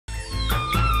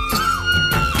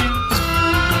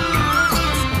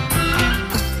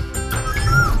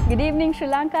evening, Sri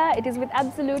Lanka. It is with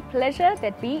absolute pleasure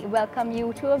that we welcome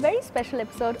you to a very special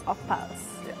episode of Pulse.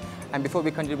 Yeah. And before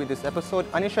we continue with this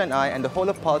episode, Anisha and I and the whole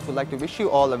of Pulse would like to wish you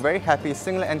all a very happy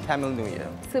Sinhala and Tamil New Year.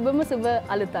 Subama Suba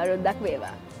Alutarudak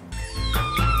Veva.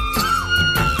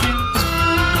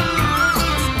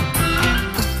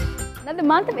 Now, the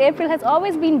month of April has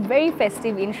always been very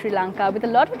festive in Sri Lanka, with a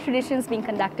lot of traditions being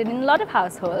conducted in a lot of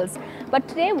households. But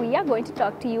today we are going to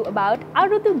talk to you about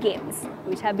Avurudu games,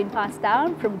 which have been passed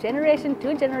down from generation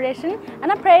to generation and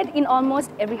are played in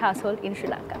almost every household in Sri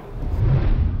Lanka.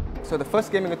 So the first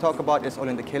game we're going to talk about is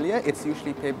Olinda Kelia. It's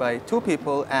usually played by two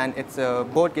people, and it's a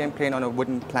board game played on a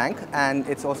wooden plank, and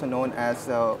it's also known as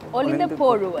Olinda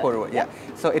Poruwa. Yeah.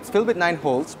 So it's filled with 9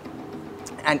 holes,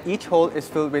 and each hole is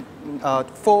filled with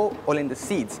 4 Olinda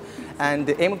seeds. And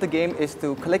the aim of the game is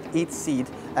to collect each seed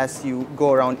as you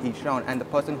go around each round, and the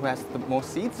person who has the most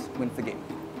seeds wins the game.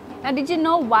 Now, did you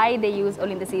know why they use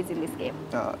Olinda seeds in this game?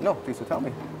 No, please do tell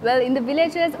me. Well, in the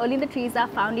villages, Olinda trees are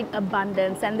found in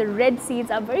abundance, and the red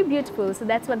seeds are very beautiful, so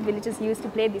that's what villagers use to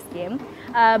play this game.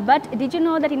 But did you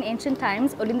know that in ancient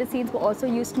times, Olinda seeds were also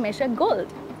used to measure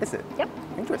gold? Is it? Yep.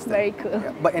 Interesting. Very cool.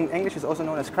 Yeah. But in English, it's also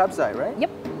known as crab's eye, right? Yep.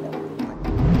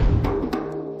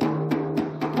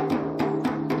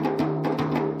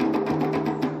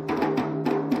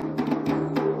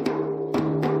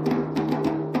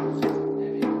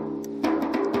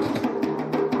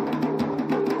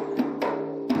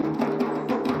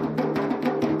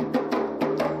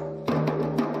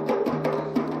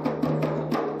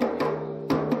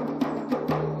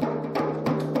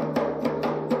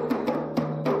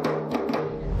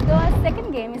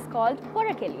 Second game is called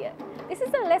Kelia. This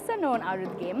is a lesser known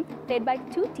Avurudu game played by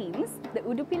 2 teams, the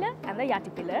Udupila and the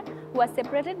Yatipila, who are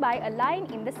separated by a line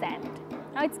in the sand.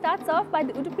 Now it starts off by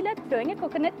the Udupila throwing a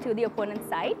coconut to the opponent's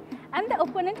side and the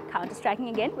opponent counter-striking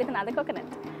again with another coconut.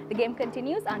 The game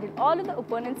continues until all of the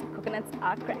opponent's coconuts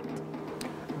are cracked.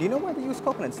 Do you know why they use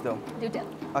coconuts though? Do tell.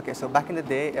 Okay, so back in the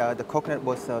day, the coconut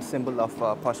was a symbol of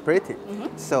prosperity.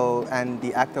 So, and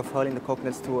the act of hurling the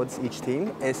coconuts towards each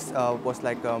team was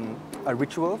like a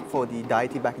ritual for the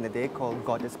deity back in the day called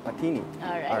Goddess Patini.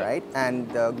 All right.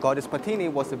 And Goddess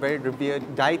Patini was a very revered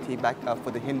deity back for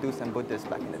the Hindus and Buddhists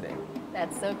back in the day.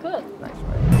 That's so cool. Nice,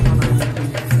 right?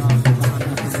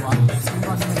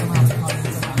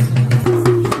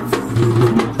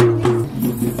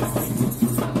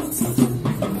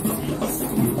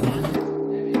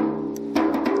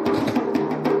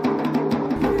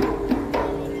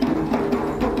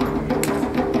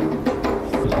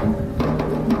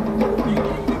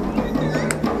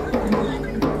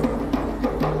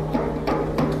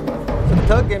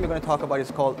 The third game we're going to talk about is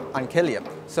called Ankelia.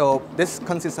 So this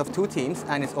consists of 2 teams,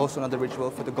 and it's also another ritual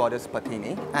for the goddess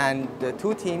Patini. And the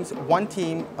 2 teams, one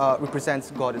team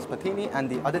represents goddess Patini, and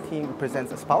the other team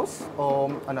represents a spouse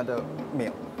or another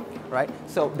male. Right?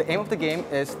 So the aim of the game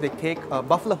is they take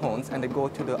buffalo horns and they go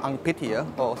to the Angpitia,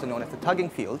 also known as the tugging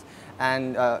field,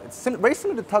 and it's very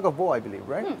similar to tug of war, I believe,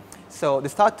 right? So they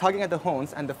start tugging at the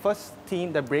horns, and the first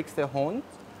team that breaks their horns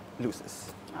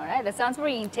loses. All right, that sounds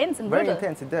very intense and brutal. Very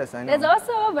intense, it does, I know. There's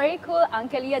also a very cool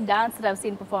Ankelia dance that I've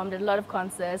seen performed at a lot of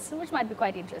concerts, which might be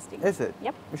quite interesting. Is it?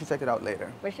 Yep. We should check it out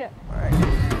later. For sure. All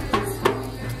right.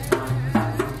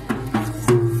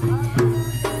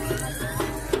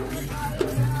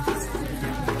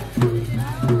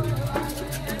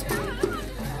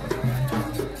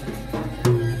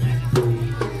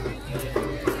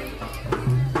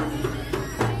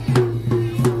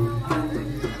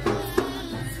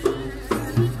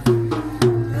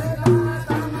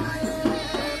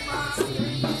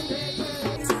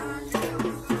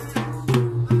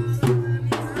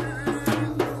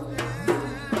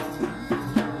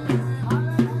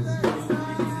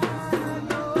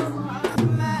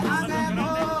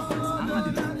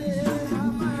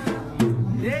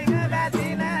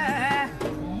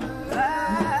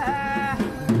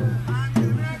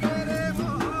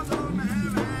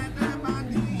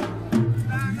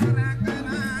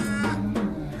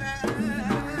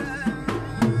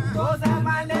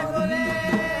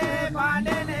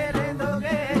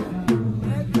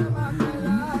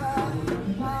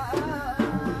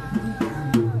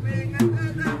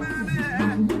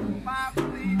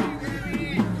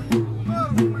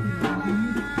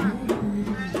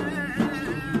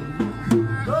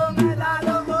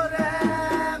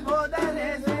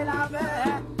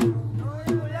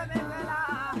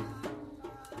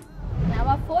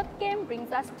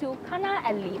 brings us to Kana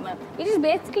and Lima, which is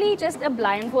basically just a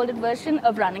blindfolded version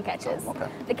of run and catches. Okay.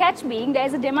 The catch being there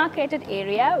is a demarcated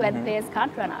area where the players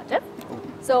can't run out of.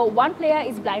 So one player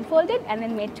is blindfolded and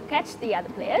then made to catch the other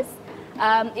players.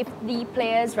 If the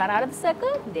players run out of the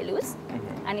circle, they lose.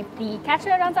 And if the catcher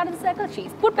runs out of the circle,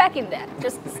 she's put back in there.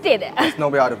 Just stay there. There's no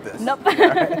way out of this. Nope.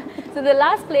 Right. So the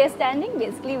last player standing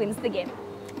basically wins the game.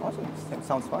 Awesome.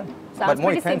 Sounds fun. Sounds but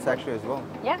more pretty intense simple. actually as well.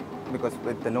 Yeah. Because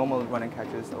with the normal run and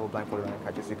catches or blindfolded run and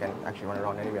catches, you can actually run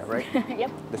around anywhere, right?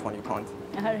 Yep. This one you can't.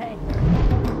 All right.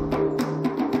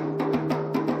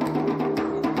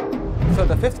 So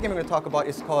the fifth game we're going to talk about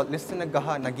is called Listana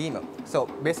Gaha Nagima. So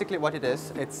basically what it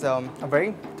is, it's a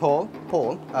very tall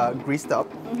pole, greased up,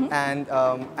 and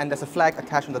there's a flag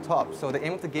attached on the top. So the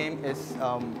aim of the game is,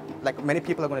 like many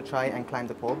people are going to try and climb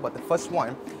the pole, but the first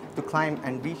one to climb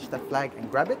and reach the flag and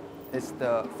grab it is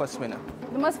the first winner.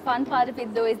 The most fun part of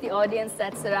it though is the audience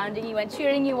that's surrounding you and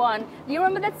cheering you on. Do you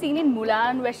remember that scene in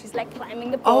Mulan where she's like climbing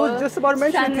the pole? I was just about to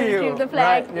mention to you. Retrieve the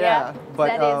flag. Right, yeah.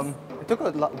 But that is, it took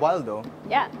a while though.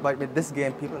 yeah. But with this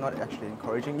game, people are not actually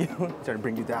encouraging you, trying to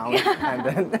bring you down, and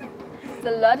then. It's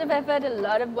a lot of effort, a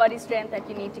lot of body strength that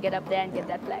you need to get up there and get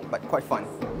that flag. But quite fun.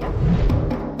 Yeah.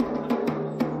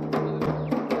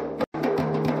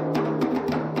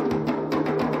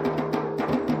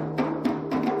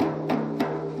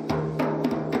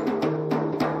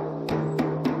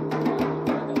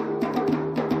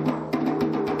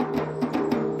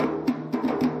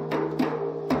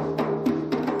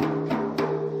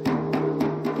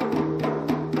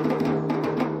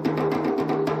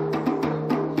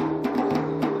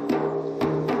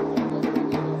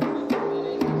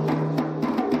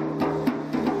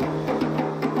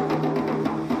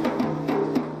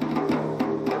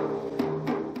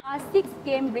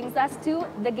 Game brings us to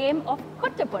the game of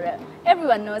Kottapura.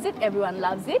 Everyone knows it, everyone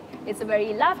loves it. It's a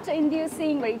very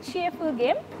laughter-inducing, very cheerful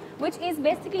game, which is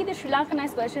basically the Sri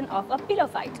Lankanized version of a pillow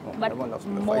fight, but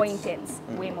more intense,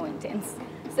 way more intense.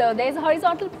 So there's a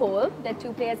horizontal pole that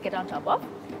two players get on top of.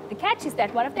 The catch is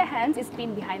that one of their hands is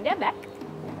pinned behind their back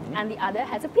and the other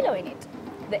has a pillow in it.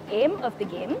 The aim of the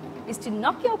game is to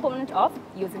knock your opponent off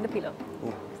using the pillow.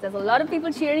 So there's a lot of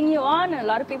people cheering you on and a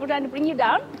lot of people trying to bring you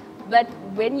down. But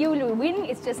when you win,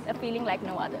 it's just a feeling like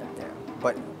no other. Yeah,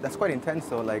 but that's quite intense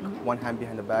though, like one hand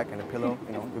behind the back and a pillow,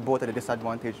 you know, you're both at a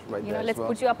disadvantage right there Let's as well.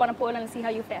 put you up on a pole and see how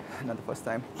you fare. Not the first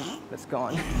time. Let's go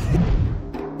on.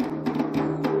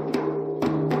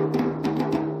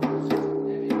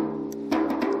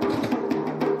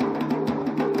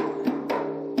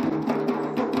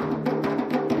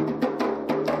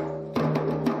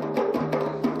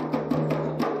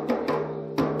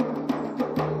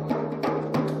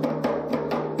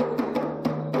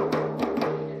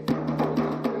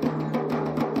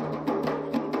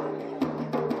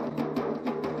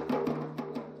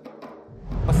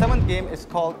 The seventh game is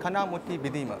called Kana Mutti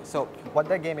Bidima. So what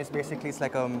that game is basically, it's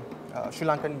like a Sri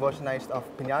Lankan versionized of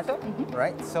Piñata,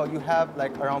 right? So you have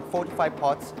like around 4 to 5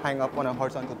 pots hang up on a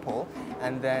horizontal pole,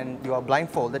 and then you are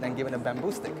blindfolded and given a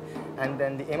bamboo stick. And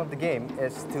then the aim of the game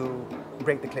is to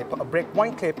break the clay pot, break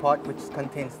one clay pot which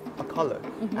contains a color,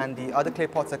 and the other clay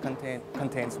pots that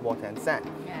contains water and sand.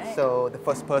 Right. So the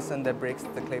first person that breaks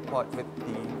the clay pot with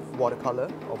the watercolor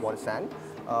or water sand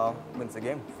wins the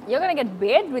game. You're going to get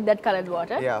bathed with that colored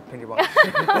water. Yeah, pretty much.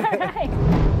 All right.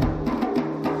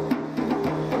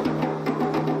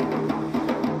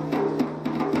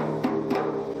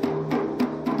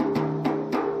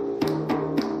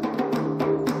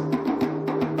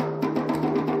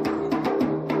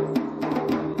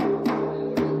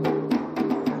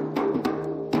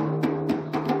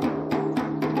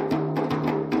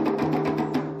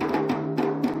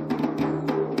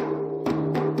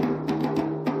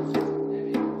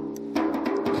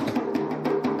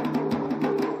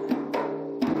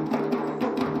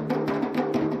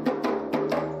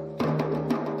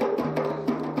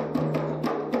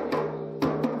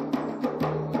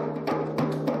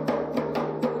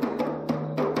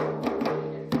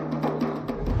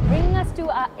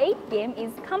 Our eighth game is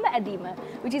Kamba Adima,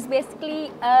 which is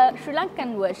basically a Sri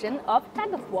Lankan version of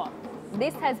tug of war.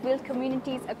 This has built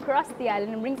communities across the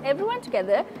island and brings everyone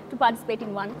together to participate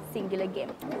in one singular game.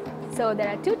 So there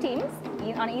are two teams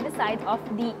on either side of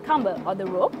the kamba or the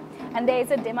rope, and there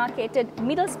is a demarcated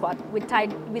middle spot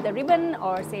tied with a ribbon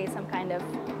or say some kind of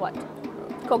what?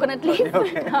 Coconut leaf.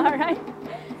 Okay. All right.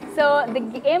 So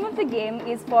the aim of the game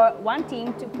is for one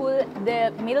team to pull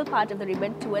the middle part of the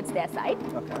ribbon towards their side,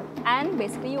 and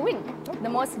basically you win. The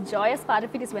most joyous part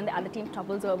of it is when the other team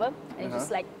topples over, and it's just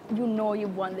like, you know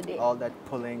you've won the day. All that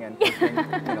pulling and pushing,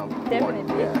 you know.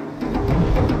 Definitely.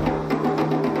 Yeah.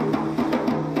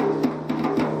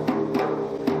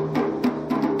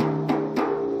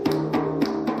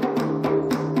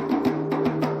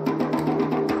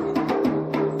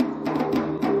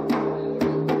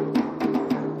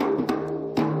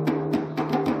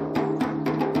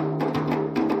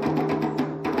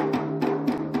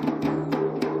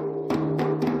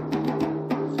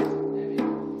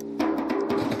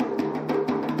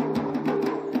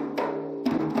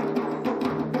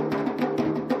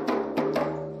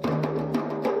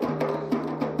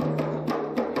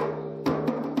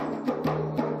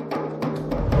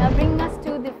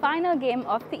 final game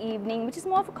of the evening, which is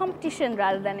more of a competition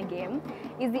rather than a game,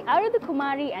 is the Avurudu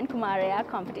Kumari and Kumaraya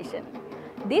competition.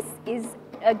 This is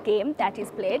a game that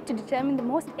is played to determine the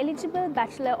most eligible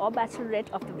bachelor or bachelorette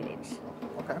of the village.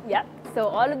 Okay. Yeah, so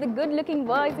all of the good-looking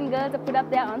boys and girls are put up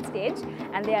there on stage,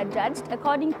 and they are judged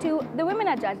according to, the women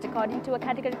are judged according to a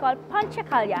category called Pancha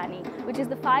Kalyani, which is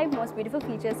the 5 most beautiful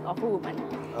features of a woman.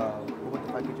 What would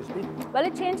the 5 features be? Well,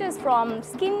 it changes from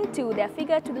skin to their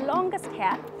figure to the longest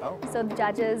hair. Oh. So the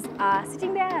judges are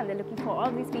sitting there and they're looking for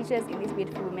all these features in these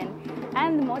beautiful women,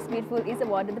 and the most beautiful is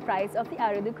awarded the prize of the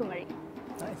Avurudu Kumari.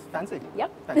 Nice, fancy.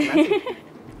 Yep. Fancy.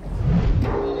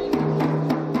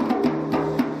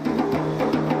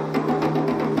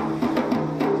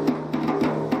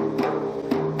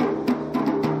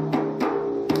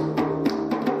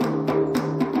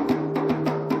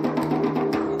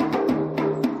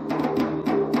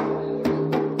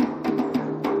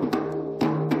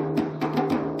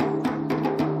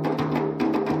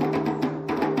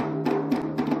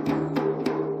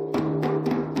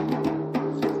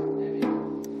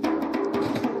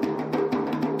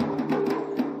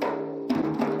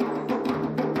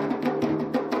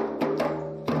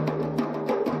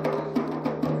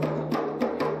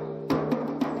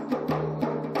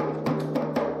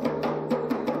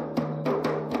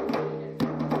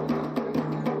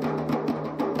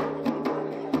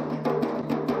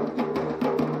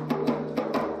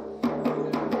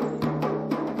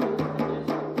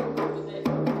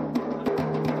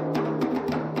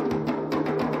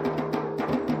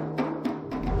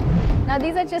 Now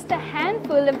these are just a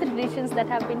handful of the traditions that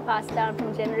have been passed down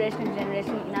from generation to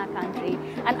generation in our country.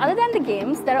 And other than the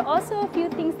games, there are also a few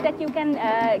things that you can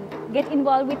get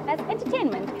involved with as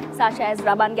entertainment, such as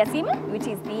Raban Gasima, which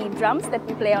is the drums that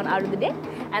we play on Avurudu Day,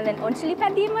 and then Onchili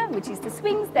Padima, which is the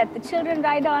swings that the children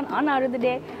ride on Avurudu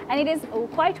Day, and it is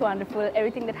quite wonderful,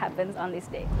 everything that happens on this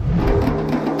day.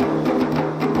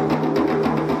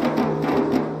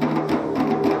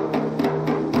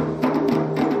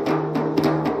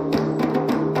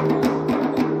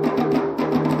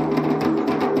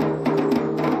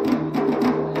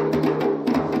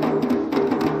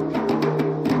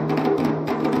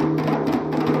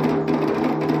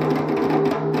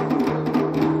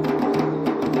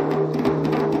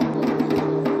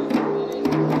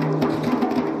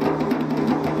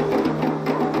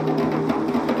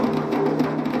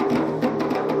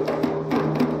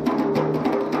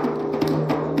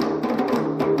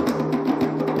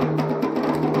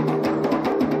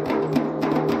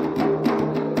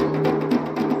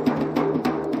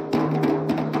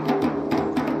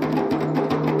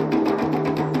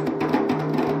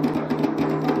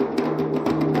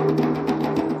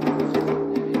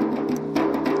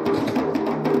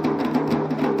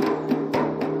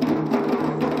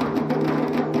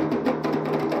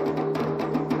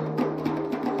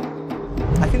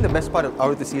 The best part of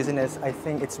Avurudu season is, I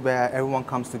think it's where everyone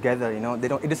comes together, you know.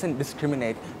 It doesn't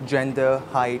discriminate gender,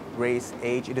 height, race,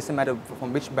 age. It doesn't matter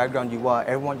from which background you are.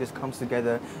 Everyone just comes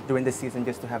together during the season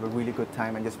just to have a really good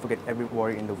time and just forget every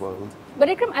worry in the world. But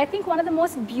Ikram, I think one of the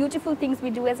most beautiful things we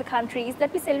do as a country is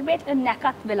that we celebrate a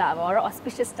Nakat Velava, or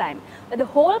auspicious time, where the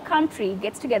whole country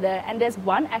gets together and there's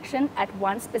one action at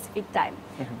one specific time.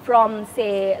 From,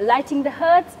 say, lighting the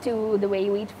hearths to the way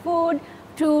you eat food,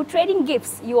 to trading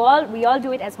gifts. We all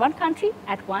do it as one country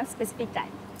at one specific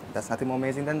time. That's nothing more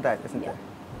amazing than that, isn't it?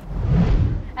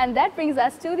 And that brings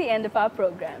us to the end of our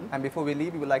program. And before we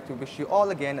leave, we would like to wish you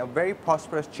all again a very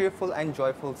prosperous, cheerful and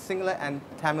joyful Sinhala and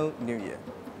Tamil New Year.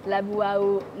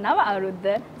 Labuau Nava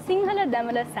Avurudu Sinhala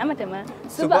Damala Samatama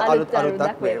Suba Alut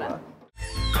Arudak Veva.